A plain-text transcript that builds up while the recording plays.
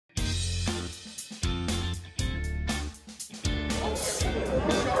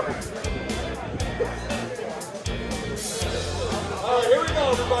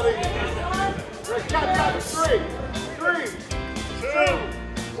everybody. Let's count down to 3, 3, 2,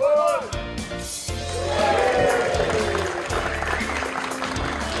 1.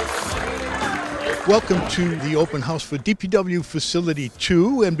 Welcome to the open house for DPW Facility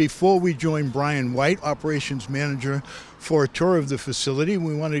 2, and before we join Brian White, Operations Manager, for a tour of the facility,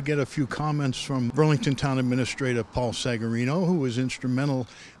 we wanted to get a few comments from Burlington Town Administrator Paul Sagarino, who was instrumental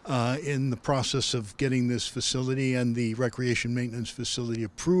in the process of getting this facility and the recreation maintenance facility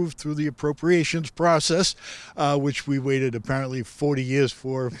approved through the appropriations process, which we waited apparently 40 years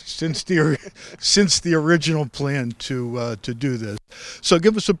for since the original plan to do this. So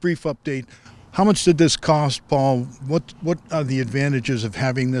give us a brief update. How much did this cost, Paul? What are the advantages of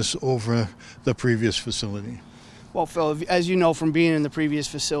having this over the previous facility? Well, Phil, as you know from being in the previous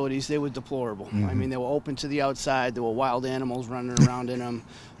facilities, they were deplorable. Mm-hmm. I mean, they were open to the outside. There were wild animals running around in them.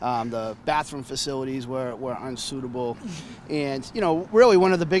 The bathroom facilities were unsuitable. And, you know, really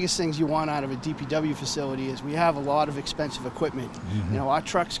one of the biggest things you want out of a DPW facility is we have a lot of expensive equipment. Mm-hmm. You know, our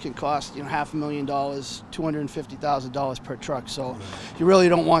trucks can cost, $500,000, $250,000 per truck. So you really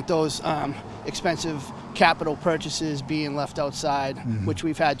don't want those expensive capital purchases being left outside, mm-hmm. which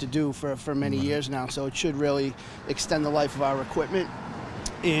we've had to do for many years now. So it should really extend the life of our equipment.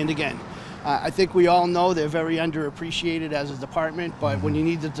 And again, I think we all know they're very underappreciated as a department, but when you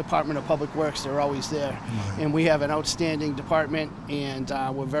need the Department of Public Works, they're always there. And we have an outstanding department, and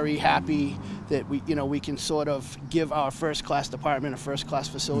we're very happy that we can sort of give our first-class department a first-class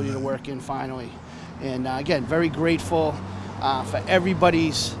facility to work in finally. And again, very grateful for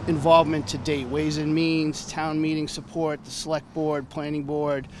everybody's involvement to date. Ways and Means, town meeting support, the select board, planning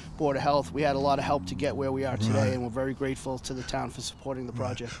board, Board of Health. We had a lot of help to get where we are today, and we're very grateful to the town for supporting the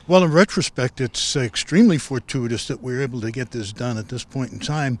project. Well, in retrospect, it's extremely fortuitous that we were able to get this done at this point in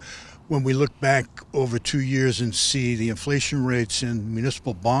time. When we look back over 2 years and see the inflation rates and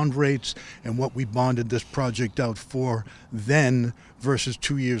municipal bond rates and what we bonded this project out for then versus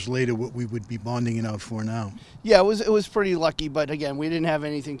 2 years later, what we would be bonding it out for now. Yeah, it was pretty lucky, but again, we didn't have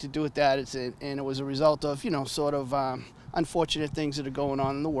anything to do with that. And it was a result of, sort of unfortunate things that are going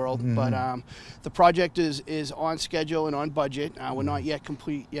on in the world. Mm-hmm. But the project is on schedule and on budget. We're not yet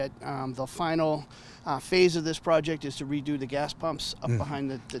complete yet. The final phase of this project is to redo the gas pumps up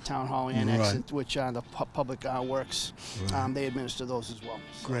behind the town hall annex, which the public works, they administer those as well.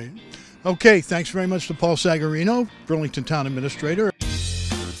 So. Great. Okay, thanks very much to Paul Sagarino, Burlington Town Administrator.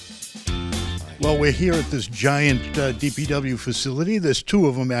 Well, we're here at this giant DPW facility. There's two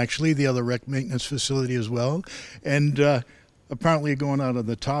of them, actually, the other rec maintenance facility as well. And apparently going out of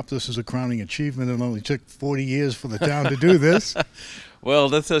the top, this is a crowning achievement. It only took 40 years for the town to do this. Well,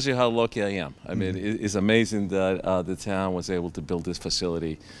 that tells you how lucky I am. I mean, it's amazing that the town was able to build this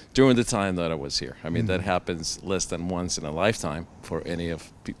facility during the time that I was here. I mean, that happens less than once in a lifetime for any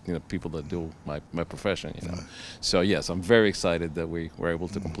of people that do my profession. So yes, I'm very excited that we were able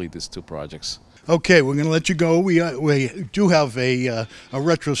to complete these two projects. Okay, we're going to let you go. We do have a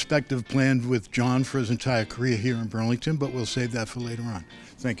retrospective planned with John for his entire career here in Burlington, but we'll save that for later on.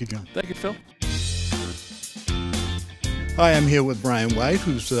 Thank you, John. Thank you, Phil. Hi, I'm here with Brian White,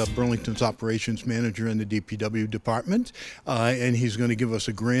 who's Burlington's Operations Manager in the DPW department, and he's going to give us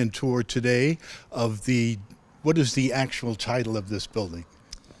a grand tour today of what is the actual title of this building?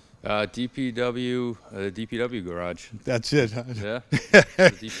 DPW garage. That's it, huh? Yeah.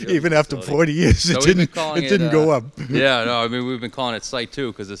 Even after 40 years, it didn't go up. Yeah, no, I mean, we've been calling it Site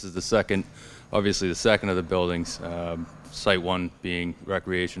 2 because this is the second of the buildings. Site 1 being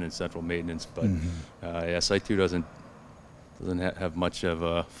recreation and central maintenance, but yeah, Site 2 doesn't have much of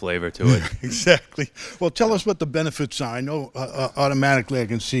a flavor to it. Exactly. Well, tell us what the benefits are. I know automatically I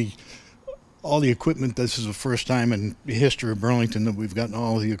can see all the equipment. This is the first time in the history of Burlington that we've gotten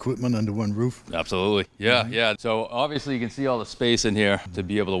all the equipment under one roof. Absolutely. Yeah, yeah. So obviously you can see all the space in here to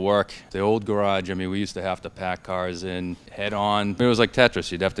be able to work. The old garage, I mean, we used to have to pack cars in head on. It was like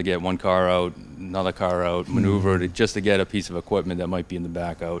Tetris. You'd have to get one car out, another car out, maneuver just to get a piece of equipment that might be in the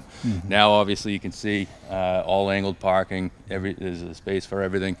back out. Now obviously you can see all angled parking. There's a space for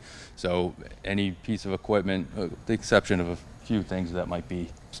everything. So any piece of equipment, with the exception of a few things that might be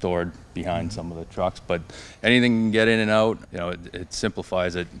stored behind some of the trucks, but anything can get in and out. It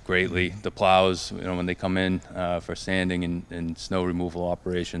simplifies it greatly. The plows, when they come in for sanding and snow removal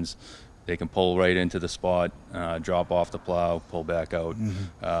operations, they can pull right into the spot, drop off the plow, pull back out.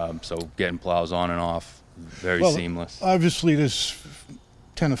 So getting plows on and off, very seamless. Obviously, this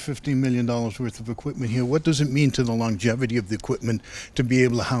 $10 or $15 million worth of equipment here. What does it mean to the longevity of the equipment to be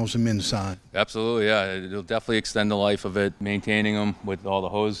able to house them inside? Absolutely, yeah. It'll definitely extend the life of it, maintaining them with all the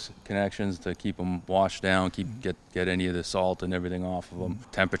hose connections to keep them washed down, get any of the salt and everything off of them.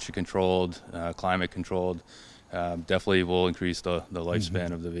 Temperature controlled, climate controlled. Definitely will increase the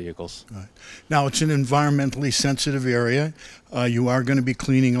lifespan of the vehicles. Right. Now, it's an environmentally sensitive area. You are going to be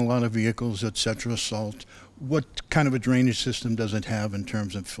cleaning a lot of vehicles, etc., salt. What kind of a drainage system does it have in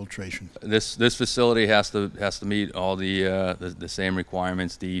terms of filtration? This facility has to meet all the same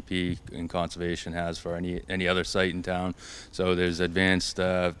requirements DEP and conservation has for any other site in town. So there's advanced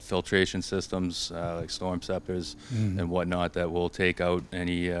filtration systems like storm scepters and whatnot that will take out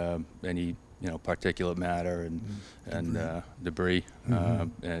any particulate matter and debris.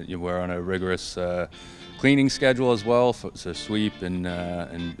 And we're on a rigorous cleaning schedule as well to sweep and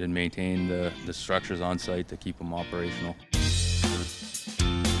maintain the structures on site to keep them operational.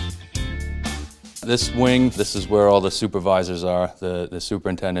 This wing, this is where all the supervisors are, the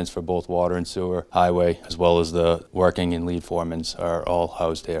superintendents for both water and sewer, highway, as well as the working and lead foremans are all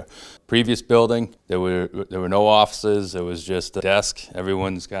housed here. Previous building, there were no offices, it was just a desk.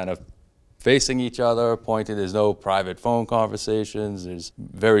 Everyone's kind of facing each other, pointing. There's no private phone conversations. There's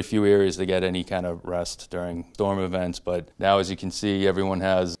very few areas to get any kind of rest during storm events. But now, as you can see, everyone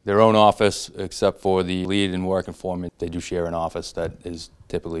has their own office except for the lead and working foreman. They do share an office that is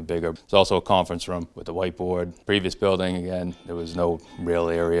typically bigger. There's also a conference room with a whiteboard. Previous building, again, there was no real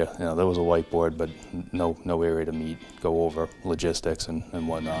area. There was a whiteboard, but no area to meet, go over logistics and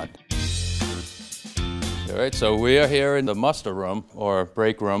whatnot. All right, so we are here in the muster room, or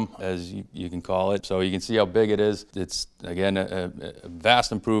break room, as you can call it. So you can see how big it is. It's, again, a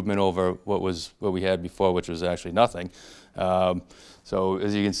vast improvement over what we had before, which was actually nothing. So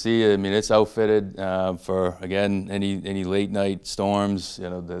as you can see, I mean, it's outfitted for, again, any late night storms.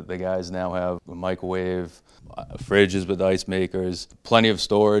 The guys now have a microwave, fridges with ice makers, plenty of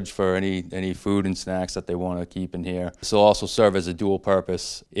storage for any food and snacks that they want to keep in here. This will also serve as a dual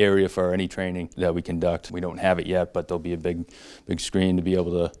purpose area for any training that we conduct. We don't have it yet, but there'll be a big screen to be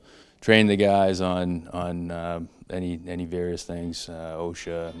able to train the guys on any various things,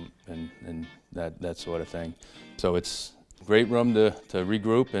 OSHA and that sort of thing. So it's a great room to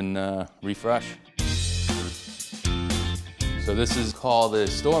regroup and refresh. So this is called the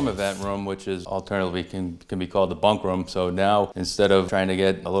storm event room, which is alternatively can be called the bunk room. So now, instead of trying to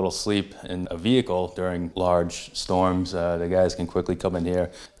get a little sleep in a vehicle during large storms, the guys can quickly come in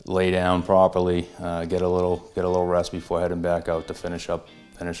here, lay down properly, get a little rest before heading back out to finish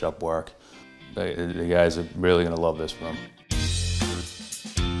up work. The guys are really going to love this room.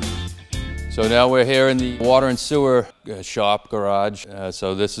 So now we're here in the water and sewer shop garage.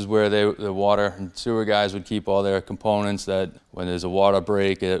 So this is where the water and sewer guys would keep all their components. That when there's a water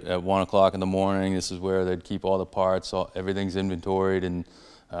break at 1 o'clock in the morning, this is where they'd keep all the parts. Everything's inventoried and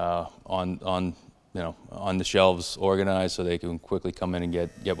on the shelves organized, so they can quickly come in and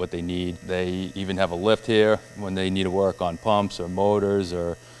get what they need. They even have a lift here when they need to work on pumps or motors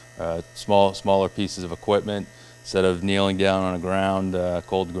or smaller pieces of equipment. Instead of kneeling down on the ground,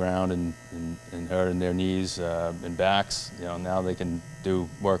 cold ground, and hurting their knees and backs, now they can do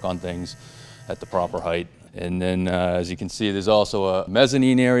work on things at the proper height. And then, as you can see, there's also a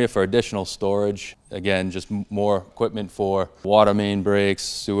mezzanine area for additional storage. Again, just more equipment for water main breaks,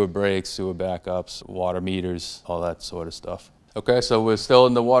 sewer backups, water meters, all that sort of stuff. Okay, so we're still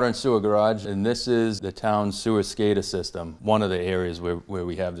in the water and sewer garage, and this is the town's sewer SCADA system, one of the areas where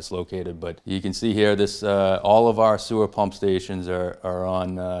we have this located. But you can see here, all of our sewer pump stations are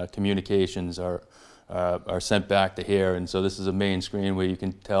on communications, are sent back to here, and so this is a main screen where you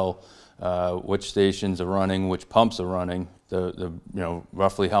can tell which stations are running, which pumps are running,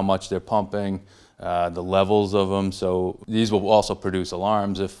 roughly how much they're pumping, the levels of them. So these will also produce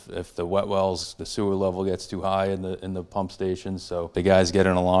alarms if the wet wells, the sewer level gets too high in the pump stations. So the guys get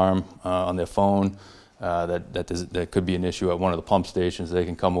an alarm on their phone that could be an issue at one of the pump stations. They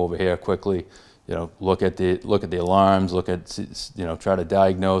can come over here quickly, look at the alarms, try to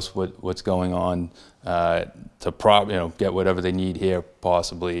diagnose what's going on, to get whatever they need here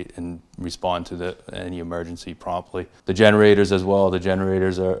possibly and respond to any emergency promptly. The generators as well, the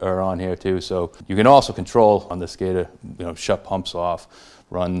generators are on here too, so you can also control on the SCADA, shut pumps off,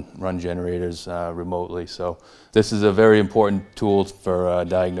 run generators remotely. So this is a very important tool for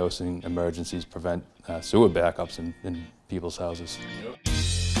diagnosing emergencies, prevent sewer backups in people's houses.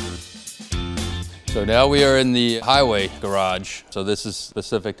 So now we are in the highway garage. So this is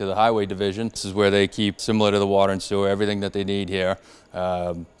specific to the highway division. This is where they keep, similar to the water and sewer, everything that they need here.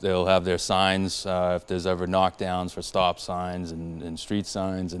 They'll have their signs, if there's ever knockdowns for stop signs and street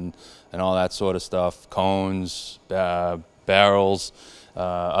signs and all that sort of stuff, cones, barrels,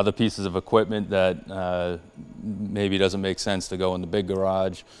 other pieces of equipment that maybe doesn't make sense to go in the big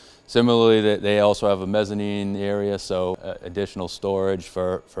garage. Similarly, they also have a mezzanine area, so additional storage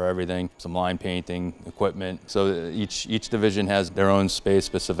for everything, some line painting equipment. So each division has their own space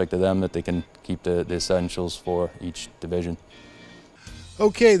specific to them that they can keep the essentials for each division.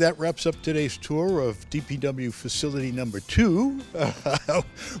 Okay, that wraps up today's tour of DPW facility number 2.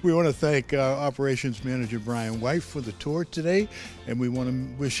 We want to thank Operations Manager Brian White for the tour today, and we want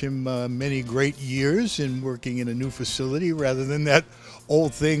to wish him many great years in working in a new facility rather than that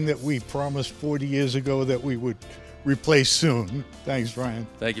old thing that we promised 40 years ago that we would replace soon. Thanks, Brian.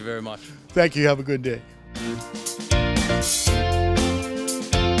 Thank you very much. Thank you. Have a good day.